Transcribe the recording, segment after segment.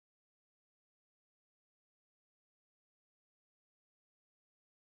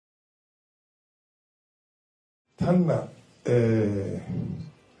كان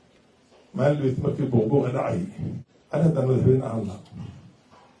مالو يتمكن بوبو غدعي أنا دنا بين الله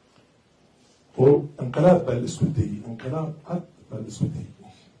هو انقلاب بالسودي انقلاب قد بالسودي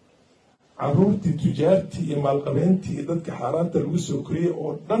عروتي تجارتي مالقبينتي ضدك حارات الوسو كري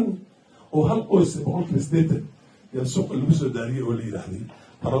أو دن وهل قوس بقول كريستيت يسوق الوسو داري أو لي رحلي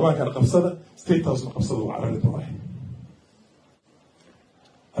طبعا كان قبصة ستيت هاوس قبصة وعرضت واحد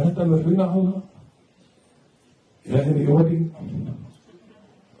أنا دنا بين الله إلهي يودي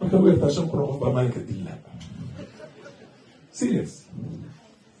وكم يرتاشم قرآن بمالك الله serious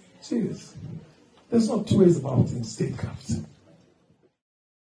there's not two ways about in statecraft.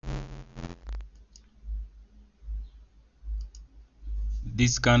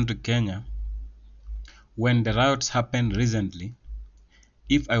 This country, Kenya, when the riots happened recently,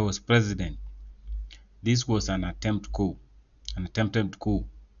 if I was president, this was an attempted coup,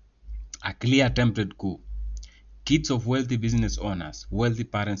 a clear attempted coup. Kids of wealthy business owners, wealthy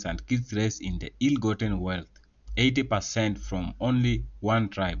parents, and kids raised in the ill-gotten wealth, 80% from only one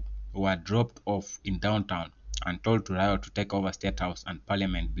tribe, were dropped off in downtown and told to riot to take over State House and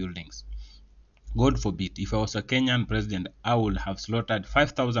Parliament buildings. God forbid, if I was a Kenyan president, I would have slaughtered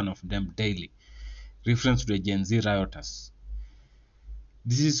 5,000 of them daily. Reference to the Gen Z rioters.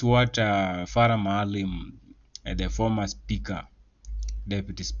 This is what Farah Maalim, the former speaker,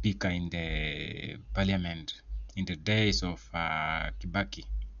 deputy speaker in the parliament in the days of Kibaki.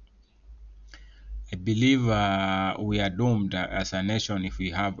 I believe we are doomed as a nation if we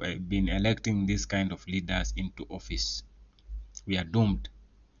have been electing this kind of leaders into office. We are doomed.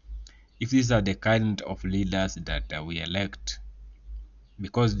 If these are the kind of leaders that we elect,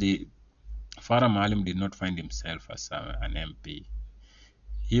 because Farah Maalim did not find himself as an MP.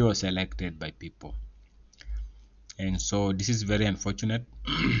 He was elected by people. And so this is very unfortunate.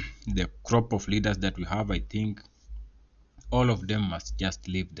 The crop of leaders that we have, I think all of them must just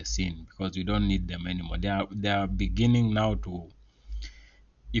leave the scene because we don't need them anymore. They are beginning now to,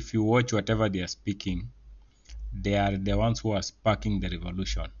 if you watch whatever they are speaking, they are the ones who are sparking the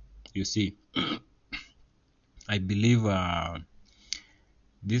revolution. You see, I believe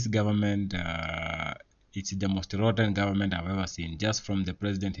this government, it's the most rotten government I've ever seen, just from the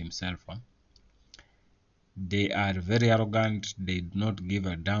president himself. They are very arrogant. They do not give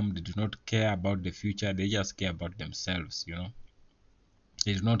a damn. They do not care about the future. They just care about themselves, you know.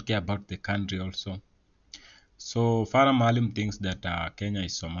 They do not care about the country also. So Farah Maalim thinks that Kenya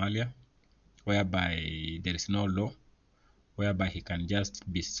is Somalia, whereby there is no law, whereby he can just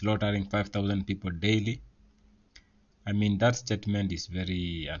be slaughtering 5,000 people daily. I mean, that statement is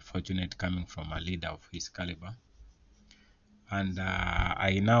very unfortunate coming from a leader of his caliber. And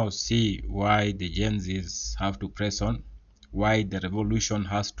I now see why the Gen Zs have to press on, why the revolution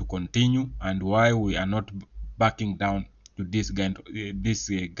has to continue, and why we are not backing down to these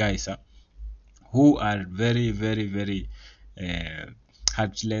guys who are very, very, very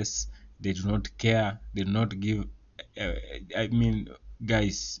heartless. They do not care. They do not give. I mean,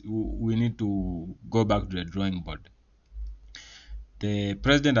 guys, we need to go back to the drawing board. The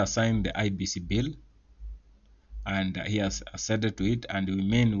president has signed the IBC bill, and he has acceded to it, and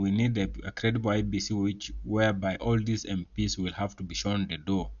we need a credible IBC whereby all these MPs will have to be shown the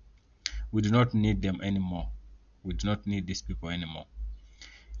door. We do not need them anymore. We do not need these people anymore.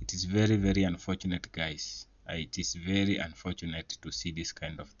 It is very, very unfortunate, guys. It is very unfortunate to see this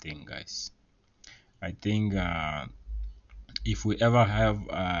kind of thing, guys. I think if we ever have,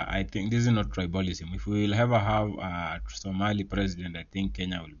 I think this is not tribalism. If we will ever have a Somali president, I think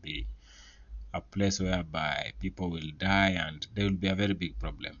Kenya will be a place whereby people will die and there will be a very big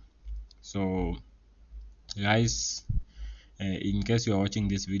problem. So guys, in case you are watching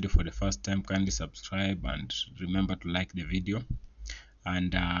this video for the first time, kindly subscribe and remember to like the video,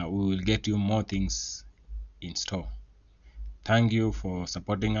 and we will get you more things in store. Thank you for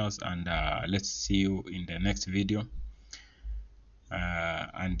supporting us, and let's see you in the next video.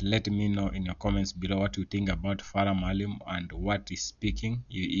 And let me know in your comments below what you think about Farah Maalim and what he's speaking.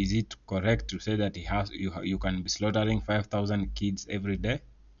 Is it correct to say that you can be slaughtering 5,000 kids every day?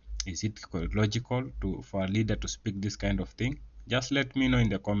 Is it logical for a leader to speak this kind of thing? Just let me know in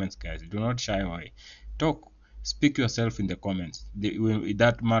the comments, guys. Do not shy away. Talk, speak yourself in the comments.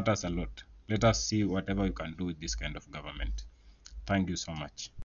 That matters a lot. Let us see whatever you can do with this kind of government. Thank you so much.